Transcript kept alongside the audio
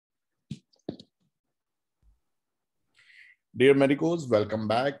Dear Medicos, welcome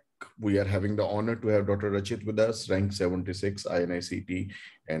back. We are having the honor to have Dr. Rachit with us, rank 76 INICET.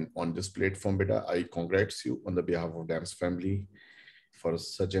 And on this platform, beta, I congrats you on the behalf of DAMS family for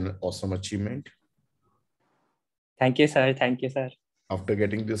such an awesome achievement. Thank you, sir. Thank you, sir. After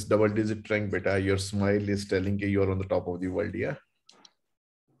getting this double-digit rank, beta, your smile is telling you you're on the top of the world, yeah?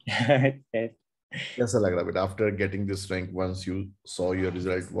 Yes. Yes, beta. After getting this rank, once you saw your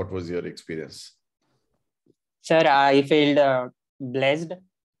result, what was your experience? Sir, I felt blessed.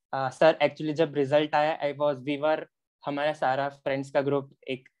 Sir, actually जब result आया, we were हमारा सारा friends का group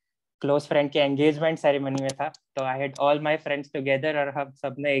एक close friend के engagement ceremony में था, तो I had all my friends together और हम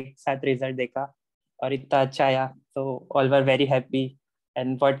सबने एक साथ result देखा और इतना अच्छा आया, so all were very happy.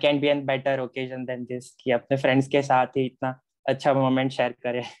 And what can be a better occasion than this कि अपने friends के साथ ही इतना अच्छा moment share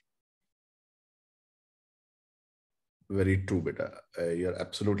करें. Very true, beta. You're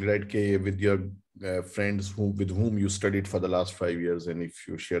absolutely right. With your friends with whom you studied for the last 5 years, and if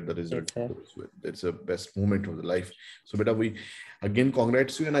you share the result, it's the best moment of the life. So, beta, we again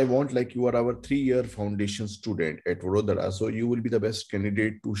congrats you, and I want, like, you are our 3-year foundation student at Vadodara, so you will be the best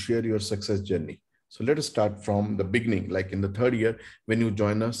candidate to share your success journey. So let us start from the beginning. Like in the 3rd year, when you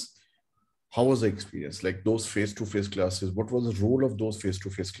join us, how was the experience? Like those face-to-face classes, what was the role of those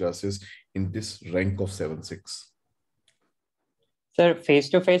face-to-face classes in this rank of 7.6? Sir,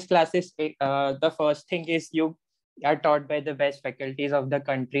 face-to-face classes, the first thing is you are taught by the best faculties of the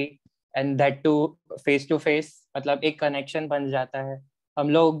country, and that too face-to-face, मतलब एक connection बन जाता है. हम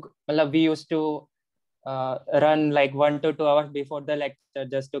लोग मतलब we used to run like 1 to 2 hours before the lecture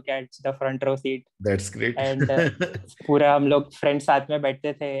just to catch the front row seat. That's great. And पूरा हम लोग friends साथ में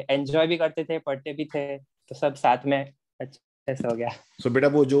बैठते थे, enjoy भी करते थे, पढ़ते भी थे, तो सब साथ में हो गया. So बेटा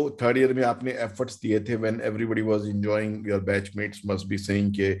वो जो 3rd year में आपने efforts दिए थे, when everybody was enjoying, your batchmates must be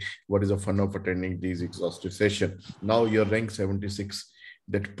saying के what is the fun of attending these exhaustive session. Now you're rank 76.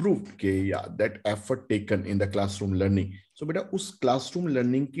 That proved के yeah, that effort taken in the classroom learning. So बेटा उस classroom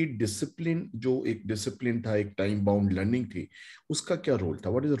learning की discipline, जो एक discipline था, एक time bound learning थी, उसका क्या role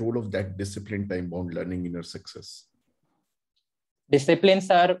था? What is the role of that discipline time bound learning in your success? Discipline,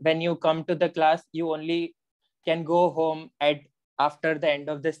 sir, when you come to the class, you only can go home after the end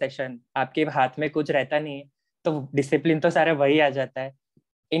of the session. आपके हाथ में कुछ रहता नहीं है, तो discipline तो सारा वही आ जाता है.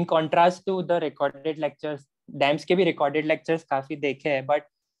 In contrast to the recorded lectures, dams के भी recorded lectures काफी देखे हैं, but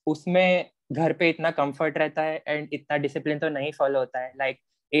उसमें घर पे इतना comfort रहता है and इतना डिसिप्लिन तो नहीं फॉलो होता है. Like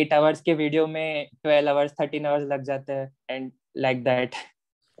 8 hours के वीडियो में 12 hours, 13 hours लग जाते हैं, and like that.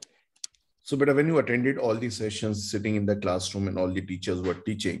 So, but when you attended all these sessions, sitting in the classroom and all the teachers were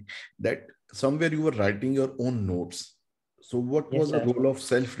teaching, that somewhere you were writing your own notes. So what was the role of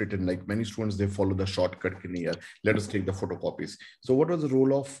self-written? Like many students, they follow the shortcut. Let us take the photocopies. So what was the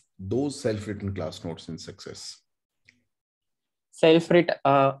role of those self-written class notes in success? Self-written,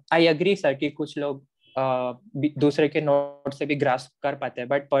 I agree, sir, कि कुछ लोग दूसरे के note से भी grasp कर पाते हैं,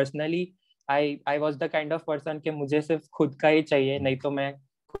 but personally, I was the kind of person कि मुझे सिर्फ खुद का ही चाहिए, नहीं तो मैं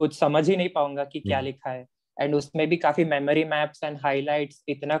कुछ समझ ही नहीं पाऊंगा कि क्या लिखा है. एंड उसमें भी काफी मेमोरी मैप्स एंड हाइलाइट्स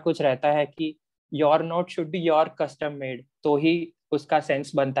इतना कुछ रहता है कि your note should be your custom made, तो ही उसका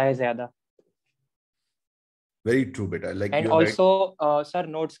सेंस बनता है ज्यादा. वेरी ट्रू बेटा. Like and also sir,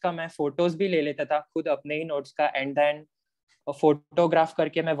 notes का मैं फोटोज भी ले लेता था खुद अपने ही नोट्स का, एंड देन फोटोग्राफ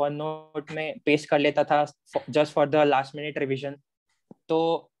करके मैं वन नोट में पेस्ट कर लेता था just for the last minute revision.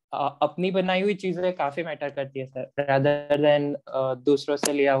 तो अपनी बनाई हुई चीजें काफी मैटर करती है सर, rather than दूसरों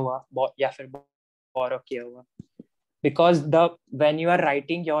से लिया हुआ या फिर बोरो किया हुआ. Because when you are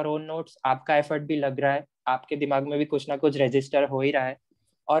writing your own notes, आपका एफर्ट भी लग रहा है, आपके दिमाग में भी कुछ ना कुछ रजिस्टर हो ही रहा है,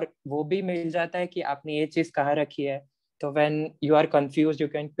 और वो भी मिल जाता है कि आपने ये चीज कहाँ रखी है. तो when you are confused, you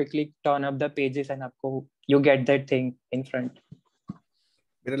can quickly turn up the pages and आपको you get that thing in front.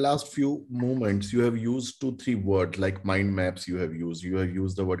 In the last few moments, you have used 2-3 words like mind maps. You have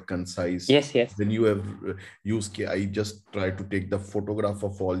used the word concise. Yes. Then you have used, I just try to take the photograph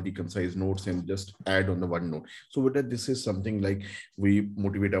of all the concise notes and just add on the one note. So this is something like we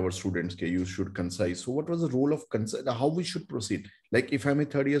motivate our students, you should concise. So what was the role of concise? How we should proceed? Like if I'm a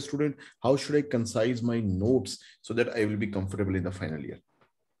 3rd year student, how should I concise my notes so that I will be comfortable in the final year?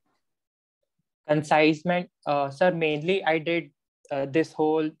 Concisement, sir, mainly I did this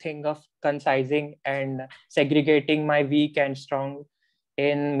whole thing of concising and segregating my weak and strong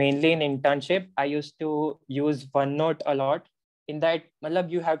mainly in internship. I used to use OneNote a lot. In that,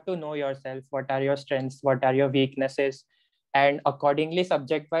 you have to know yourself. What are your strengths? What are your weaknesses? And accordingly,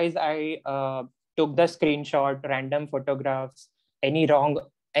 subject-wise, I took the screenshot, random photographs, any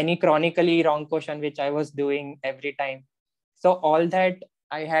chronically wrong question which I was doing every time. So all that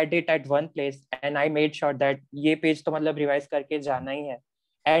I had it at one place and I made sure that ये page तो मतलब revise करके जाना ही है.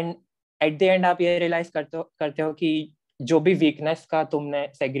 And at the end आप ये realise करते हो कि जो भी वीकनेस का तुमने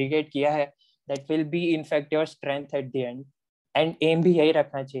सेग्रीगेट किया है that will be in fact your strength at the end. And M भी यही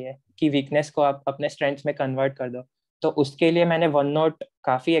रखना चाहिए कि वीकनेस को आप अपने स्ट्रेंथ में कन्वर्ट कर दो. तो उसके लिए मैंने वन नोट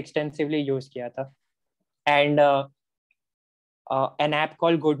काफी एक्सटेंसिवली यूज किया था. And N app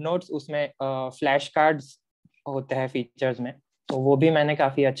called good notes, उसमें फ्लैश कार्ड्स होते हैं फीचर्स में, तो वो भी मैंने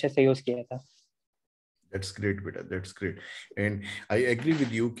काफी अच्छे से यूज किया था. That's great, beta. That's great. And I agree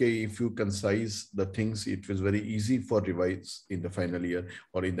with you, K, if you concise the things, it was very easy for revise in the final year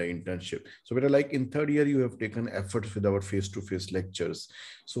or in the internship. So, beta, like in third year, you have taken efforts with our face-to-face lectures.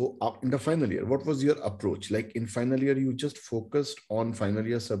 So in the final year, what was your approach? Like in final year, you just focused on final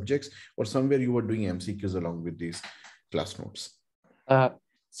year subjects, or somewhere you were doing MCQs along with these class notes?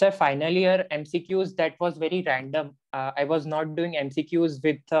 Sir, final year MCQs, that was very random. I was not doing MCQs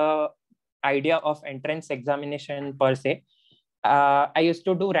with idea of entrance examination per se. I used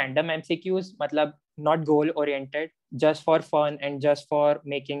to do random MCQs, matlab not goal oriented, just for fun and just for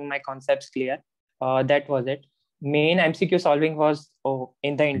making my concepts clear. That was it. Main MCQ solving was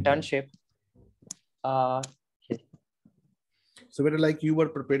in the internship. So whether like you were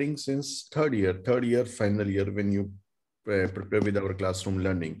preparing since third year, final year, when you prepare with our classroom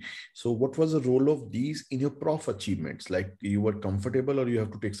learning. So what was the role of these in your prof achievements? Like you were comfortable or you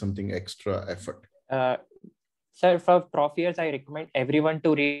have to take something extra effort? Sir, for prof years, I recommend everyone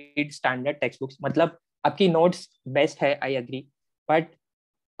to read standard textbooks. मतलब आपकी notes best है, I agree. But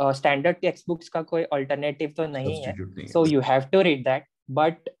standard textbooks का कोई alternative तो नहीं है. So you have to read that.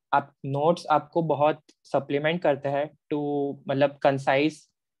 But आप notes आपको बहुत supplement करते हैं to मतलब concise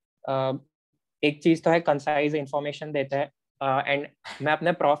एक चीज तो है कंसाइज इंफॉर्मेशन देता है. एंड मैं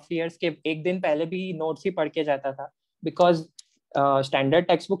अपने प्रॉफ ईयर्स के एक दिन पहले भी नोट्स ही पढ़ के जाता था, बिकॉज स्टैंडर्ड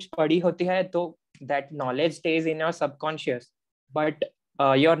टेक्स्ट बुक्स पढ़ी होती है तो that knowledge stage in your subconscious, but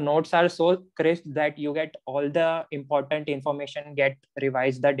your notes are so crisp that you get all the important information gate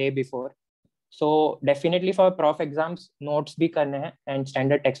revise the day before. So definitely for prof exams notes भी करने हैं and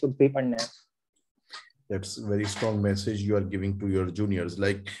standard text books भी पढ़ने हैं. That's a very strong message you are giving to your juniors.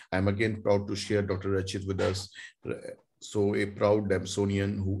 Like, I'm again proud to share Dr. Rachit with us. So a proud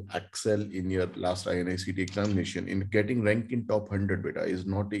Damsonian who excelled in your last INICET examination. In getting ranked in top 100, beta, is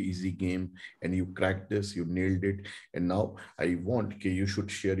not an easy game. And you cracked this, you nailed it. And now I want you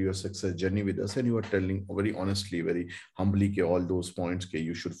should share your success journey with us. And you are telling very honestly, very humbly, all those points,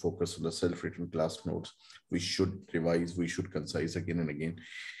 you should focus on the self-written class notes. We should revise, we should concise again and again.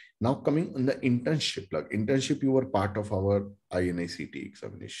 Now coming on the internship, internship, you were part of our INICET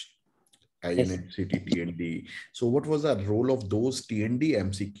examination, INICET TND. So what was the role of those TND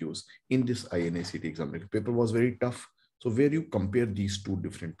MCQs in this INICET examination? Paper was very tough. So where you compare these two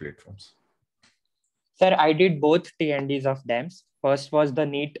different platforms? Sir, I did both TNDs of DAMS. First was the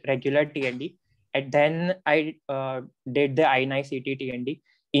NEET regular TND, and then I did the INICET TND.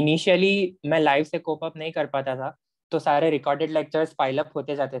 Initially, मैं live से cope up नहीं कर पाता था, तो सारे recorded lectures pile up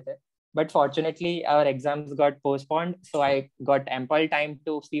होते जाते थे. But fortunately, our exams got postponed, so I got ample time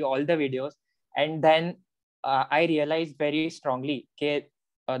to see all the videos. And then I realized very strongly that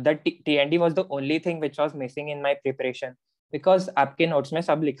the TND was the only thing which was missing in my preparation. Because आपके notes में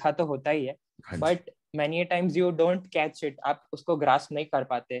सब लिखा तो होता ही है, but many times you don't catch it. आप उसको grasp नहीं कर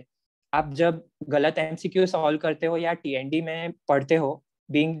पाते. आप जब गलत MCQ solve करते हो या TND में पढ़ते हो,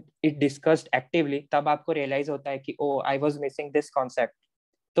 being it discussed actively, तब आपको realize होता है कि oh, I was missing this concept.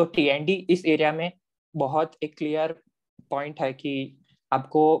 तो TND इस एरिया में बहुत एक क्लियर पॉइंट है कि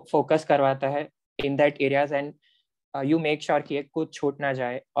आपको फोकस करवाता है in that areas and you make sure कि कुछ छूट ना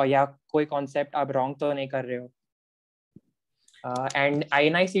जाए और या कोई कॉन्सेप्ट आप रॉन्ग तो नहीं कर रहे हो. And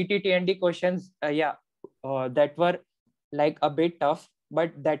INICET TND questions that were like a bit tough,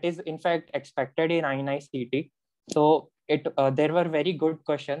 but that is in fact expected in INICET. So there were very good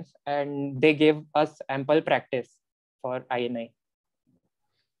questions and they gave us ample practice for INI.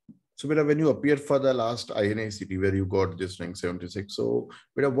 So, Beta, when you appeared for the last INICET where you got this rank 76, so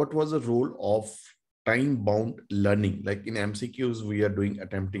Beta, what was the role of time-bound learning? Like in MCQs, we are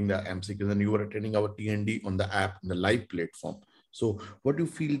attempting the MCQs, and you were attending our TND on the app, in the live platform. So, what do you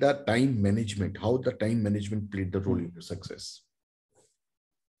feel that time management? How the time management played the role in your success?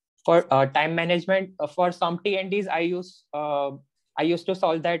 For time management, for some TNDs, I used to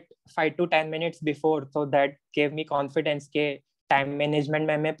solve that 5 to 10 minutes before, so that gave me confidence के time management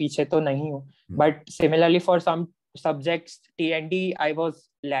में मैं पीछे तो नहीं हूँ. But similarly for some subjects TND I was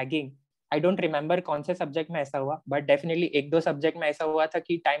lagging. I don't remember कौन से subject में ऐसा हुआ, but definitely एक दो subject में ऐसा हुआ था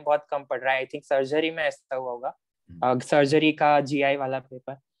कि time बहुत कम पड़ रहा है. I think surgery में ऐसा हुआ होगा. सर्जरी का GI वाला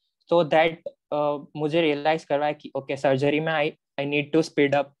पेपर. So that मुझे realize करवाया कि okay, सर्जरी में I need to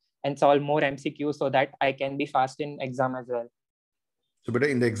speed up and solve more MCQ so that I can be fast in exam as well. So, but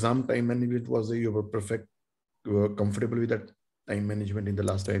in the exam time management, was you were perfect, you were comfortable with that time management in the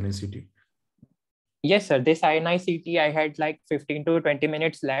last INICET? Yes, sir. This INICET, I had like 15 to 20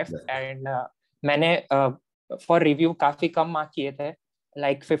 minutes left, and मैंने for review काफी कम mark किए थे,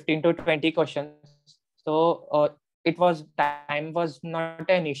 like 15 to 20 questions. So time was not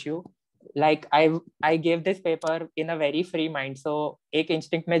an issue. Like I gave this paper in a very free mind. So एक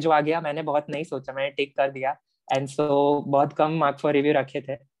instinct में जो आ गया, मैंने बहुत नहीं सोचा, मैंने टिक कर दिया, and so बहुत कम mark for review रखे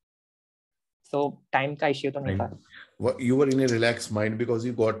थे. So time का issue तो नहीं था. You were in a relaxed mind because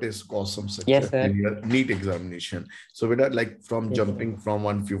you got this awesome Yes, success sir. in your NEET examination. So with that, like from Yes, jumping from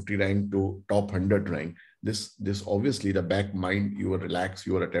 150 rank to top 100 rank, this obviously the back mind, you were relaxed,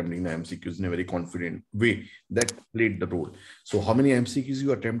 you were attempting the MCQs in a very confident way. That played the role. So how many MCQs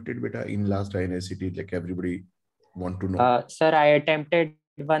you attempted, beta, in last INICET? Like everybody want to know. Sir, I attempted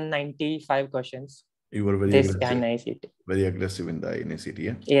 195 questions. You were very this aggressive. INICET. Very aggressive in the INICET,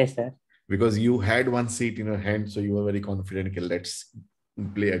 yeah? Yes, sir. Because you had one seat in your hand, so you were very confident. Okay, let's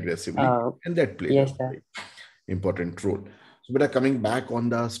play aggressively, and that played yes, a very important role. So, but coming back on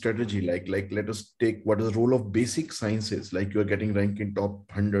the strategy, like let us take what is the role of basic sciences. Like you are getting ranked in top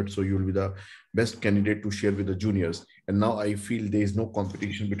 100, so you will be the best candidate to share with the juniors. And now I feel there is no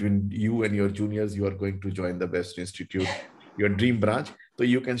competition between you and your juniors. You are going to join the best institute, your dream branch. So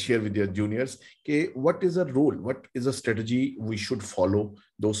you can share with your juniors, okay, what is a role, what is a strategy we should follow,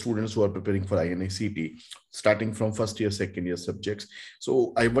 those students who are preparing for INICET, starting from first year, second year subjects.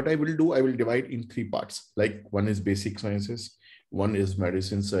 So what I will do, I will divide in 3 parts. Like one is basic sciences, one is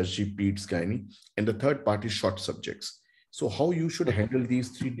medicine, surgery, peds, gynae, and the third part is short subjects. So how you should handle these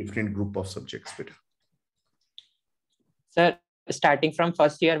 3 different group of subjects, Peter? Sir, starting from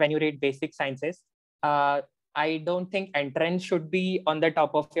first year, when you read basic sciences, I don't think entrance should be on the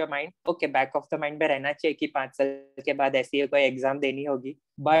top of your mind. Okay, back of the mind में रहना चाहिए कि 5 साल के बाद ऐसी कोई exam देनी होगी.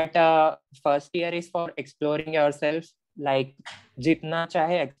 But first year is for exploring yourself. Like जितना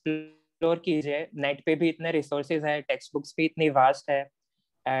चाहे explore कीजिए. Net पे भी इतने resources हैं, textbooks भी इतनी vast है.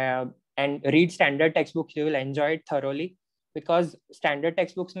 And read standard textbooks, you will enjoy it thoroughly. Because standard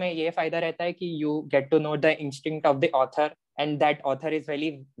textbooks में ये फायदा रहता है कि you get to know the instinct of the author, and that author is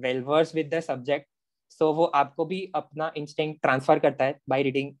very well versed with the subject. So वो आपको भी अपना instinct transfer करता है by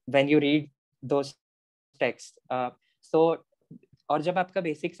reading when you read those texts. So और जब आपका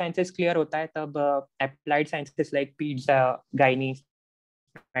basic sciences clear होता है तब applied sciences like peds, gynae,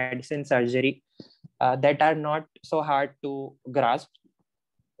 medicine, surgery that are not so hard to grasp.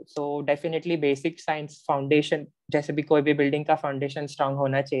 So definitely basic science foundation, जैसे भी कोई भी building का foundation strong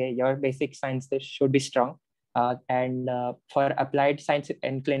होना चाहिए, your basic sciences should be strong. And for applied science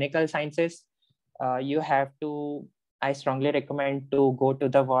and clinical sciences, you have to, I strongly recommend to go to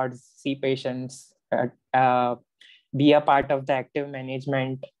the wards, see patients, be a part of the active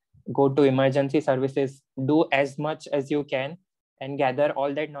management, go to emergency services, do as much as you can and gather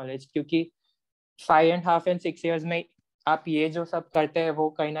all that knowledge. क्योंकि 5.5 and 6 years में आप ये जो सब करते हैं वो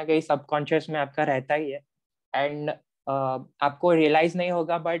कहीं ना कहीं सबकॉन्शियस में आपका रहता ही है. एंड आपको रियलाइज नहीं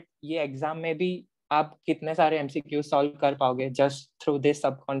होगा, बट ये एग्जाम में भी आप कितने सारे MCQ सॉल्व कर पाओगे just through this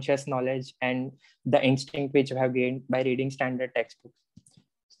subconscious knowledge and the instinct which you have gained by reading standard text books.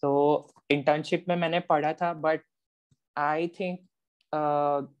 So internship में मैंने पढ़ा था, but I think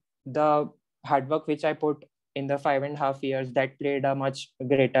the hard work which I put in the 5.5 years that played a much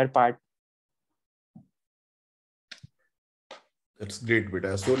greater part. That's great,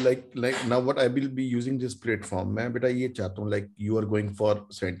 beta. So like now what I will be using this platform, मैं बेटा ये चाहता हूँ, like you are going for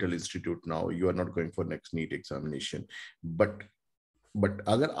Central Institute now, you are not going for next NEET examination, but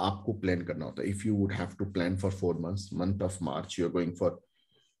अगर आपको plan करना होता, if you would have to plan for 4 months, month of March you are going for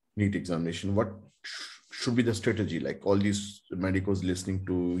NEET examination, what should be the strategy? Like all these medicos listening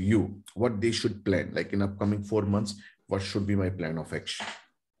to you, what they should plan, like in upcoming 4 months, what should be my plan of action?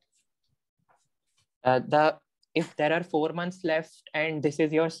 If there are 4 months left and this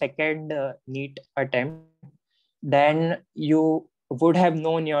is your second NEET attempt, then you would have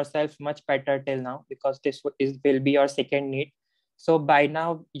known yourself much better till now, because this will be your second NEET. So by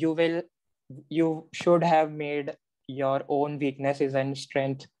now you should have made your own weaknesses and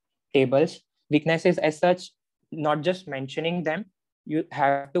strength tables. Weaknesses as such, not just mentioning them, you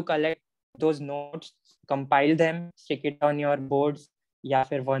have to collect those notes, compile them, stick it on your boards, या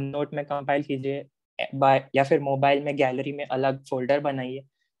फिर OneNote में compile कीजिए, या फिर mobile में gallery में अलग folder बनाइए,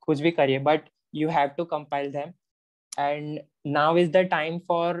 कुछ भी करिए, but you have to compile them. And now is the time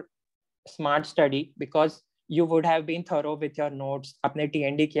for smart study, because you would have been thorough with your notes. आपने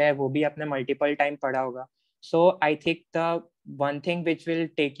TND किया है, वो भी आपने multiple time पढ़ा होगा. So I think the one thing which will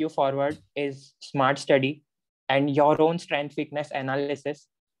take you forward is smart study and your own strength weakness analysis.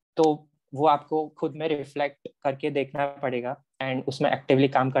 तो वो आपको खुद में reflect करके देखना पड़ेगा and उसमें actively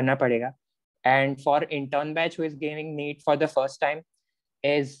काम करना पड़ेगा. And for intern batch who is giving NEET for the first time,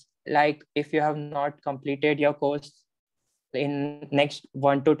 is like if you have not completed your course in next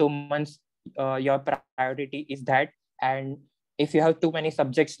 1 to 2 months, your priority is that. And if you have too many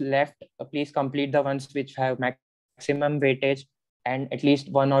subjects left, please complete the ones which have maximum weightage, and at least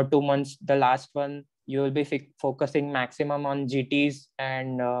 1 or 2 months the last one you will be focusing maximum on GTs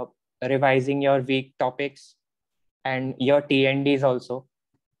and revising your weak topics and your TNDs also.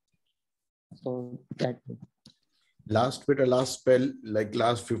 So that last spell, like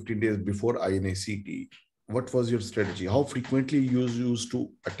last 15 days before INICET, what was your strategy? How frequently you used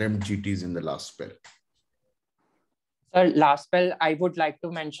to attempt GTs in the last spell? Sir, last spell, I would like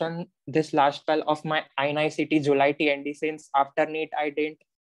to mention this last spell of my INICET July TND, since after NEET, I didn't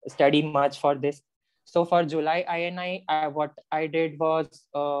study much for this. So for July INI, what I did was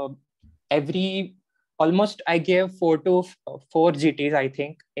almost I gave 4 GTs, I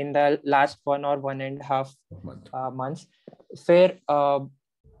think, in the last 1 or 1.5 months. फिर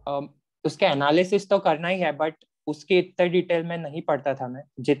उसके analysis तो करना ही है, but उसके इतने detail में नहीं पढ़ता था मैं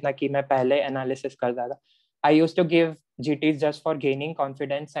जितना कि मैं पहले एनालिसिस करता था. I used to give GTs just for gaining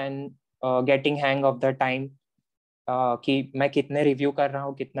confidence and getting hang of the time, कि मैं कितने रिव्यू कर रहा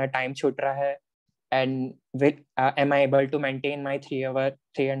हूँ, कितना टाइम छूट रहा है, and am I able to maintain my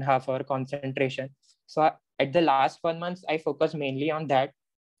 3.5 hour concentration. So at the last 1 month, I focused mainly on that,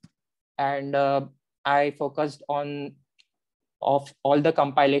 and I focused on of all the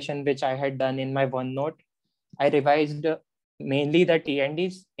compilation which I had done in my OneNote. I revised mainly the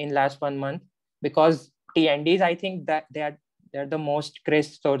TNDs in last 1 month, because TNDs, I think that they're the most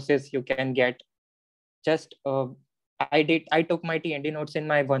crisp sources you can get. Just I took my TND notes in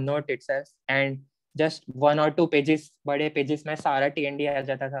my OneNote itself, and just 1 or 2 pages, बड़े pages में सारा TND आ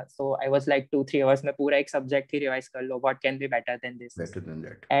जाता था. So I was like 2-3 hours में पूरा एक subject ही revise कर लो. What can be better than this? Better than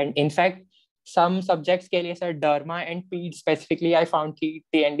that. And in fact, some subjects के लिए sir derma and ped specifically I found कि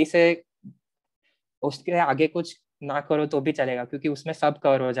TND से उसके आगे कुछ ना करो तो भी चलेगा, क्योंकि उसमें सब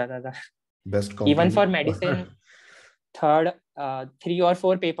कवर हो जाता था. Even for medicine, 3 or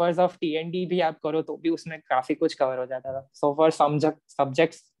 4 papers of TND भी आप करो तो भी उसमें काफी कुछ कवर हो जाता था. So for some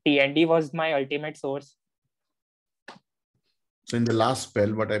subjects, TND was my ultimate source. So in the last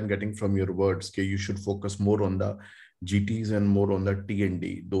spell, what I'm getting from your words, okay, you should focus more on the GTs and more on the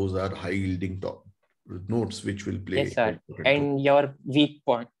TND. Those are high yielding notes which will play. Yes, sir. And your weak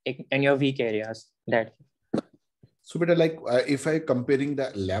point and your weak areas. That. So, better like if I comparing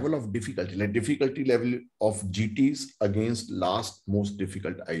the level of difficulty, like difficulty level of GTs against last most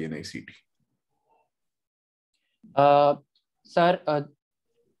difficult INICET. Sir,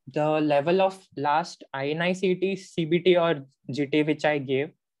 the level of last INICET, CBT or GT which I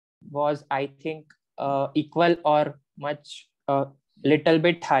gave was, I think, equal or much little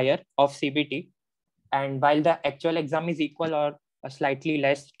bit higher of CBT, and while the actual exam is equal or slightly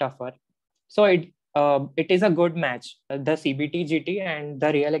less tougher. So it is a good match. The CBT GT and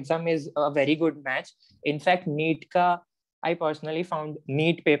the real exam is a very good match. In fact, NEET ka, I personally found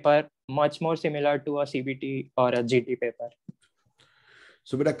NEET paper much more similar to a CBT or a GT paper.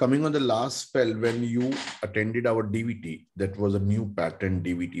 So, beta, coming on the last spell, when you attended our DVT, that was a new pattern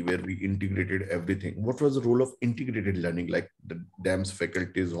DVT where we integrated everything. What was the role of integrated learning? Like the DAMS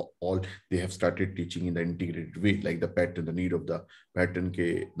faculties, all they have started teaching in the integrated way, like the pattern, the need of the pattern.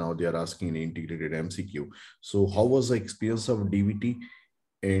 Now they are asking an integrated MCQ. So, how was the experience of DVT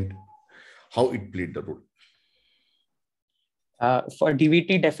and how it played the role? For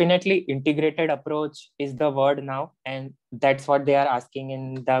DVT, definitely integrated approach is the word now, and that's what they are asking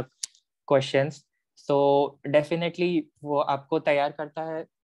in the questions. So definitely वो आपको तैयार करता है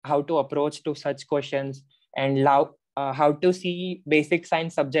how to approach to such questions, and how to see basic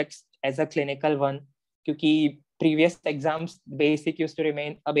science subjects as a clinical one. क्योंकि previous exams basic used to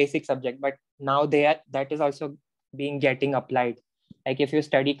remain a basic subject, but now that is also getting applied. Like if you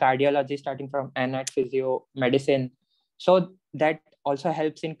study cardiology starting from innate, physio, medicine, so that also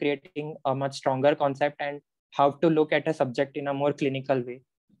helps in creating a much stronger concept and how to look at a subject in a more clinical way,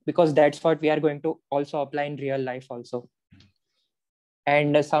 because that's what we are going to also apply in real life also.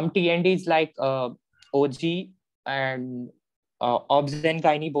 And some TNDs like OG and OBS and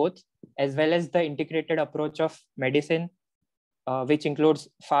Gynae both, as well as the integrated approach of medicine, which includes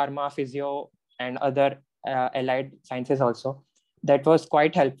pharma, physio, and other allied sciences also. That was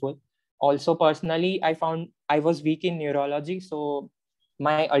quite helpful. also personally, I found I was weak in neurology. So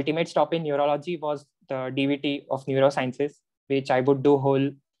my ultimate stop in neurology was the DVT of neurosciences, which I would do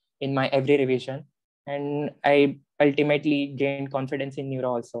whole in my every revision. And I ultimately gained confidence in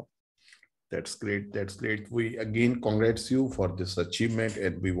neuro also. That's great. That's great. We again congrats you for this achievement,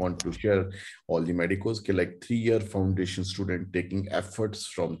 and we want to share all the medicos. Like 3-year foundation student taking efforts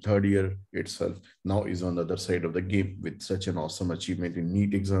from 3rd year itself now is on the other side of the game with such an awesome achievement in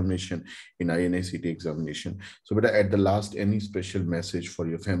NEET examination, in INICET examination. So, but at the last, any special message for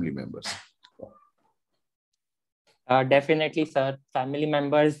your family members? Definitely, sir. Family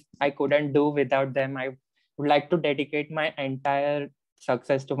members, I couldn't do without them. I would like to dedicate my entire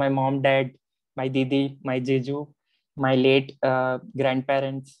success to my mom, dad, my didi, my jeju, my late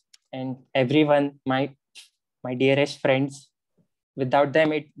grandparents, and everyone, my dearest friends. Without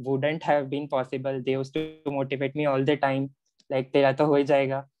them, it wouldn't have been possible. They used to motivate me all the time, like तेरा तो हो ही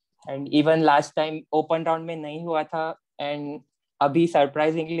जाएगा. And even last time open round में नहीं हुआ था, and अभी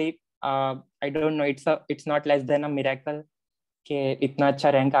surprisingly, I don't know, it's not less than a miracle कि इतना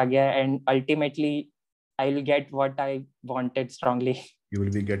अच्छा rank आ गया, and ultimately I'll get what I wanted strongly. You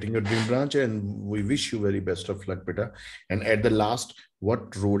will be getting your dream branch, and we wish you very best of luck, beta. And at the last,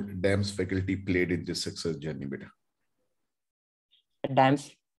 what role DAMS faculty played in this success journey, beta?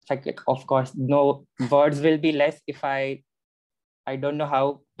 DAMS, of course, no words will be less if I don't know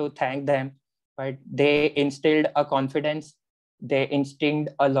how to thank them, but they instilled a confidence. They instilled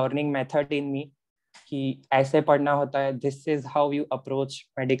a learning method in me. कि ऐसे पढ़ना होता है. This is how you approach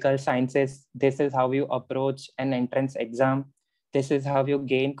medical sciences. This is how you approach an entrance exam. This is how you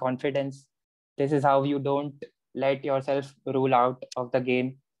gain confidence. This is how you don't let yourself rule out of the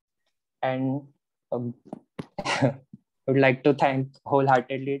game. And I would like to thank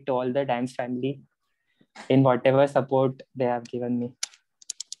wholeheartedly to all the DAMS family in whatever support they have given me.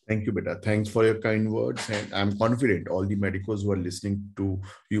 Thank you, beta. Thanks for your kind words, and I'm confident all the medicos who are listening to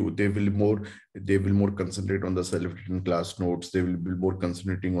you, they will more concentrate on the self-written class notes. They will be more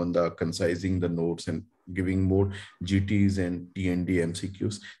concentrating on the concising the notes and giving more GTs and DNB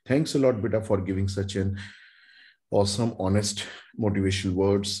MCQs. Thanks a lot, beta, for giving such an awesome, honest, motivational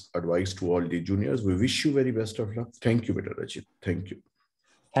words, advice to all the juniors. We wish you very best of luck. Thank you, beta Rachit. Thank you.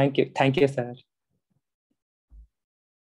 Thank you, sir.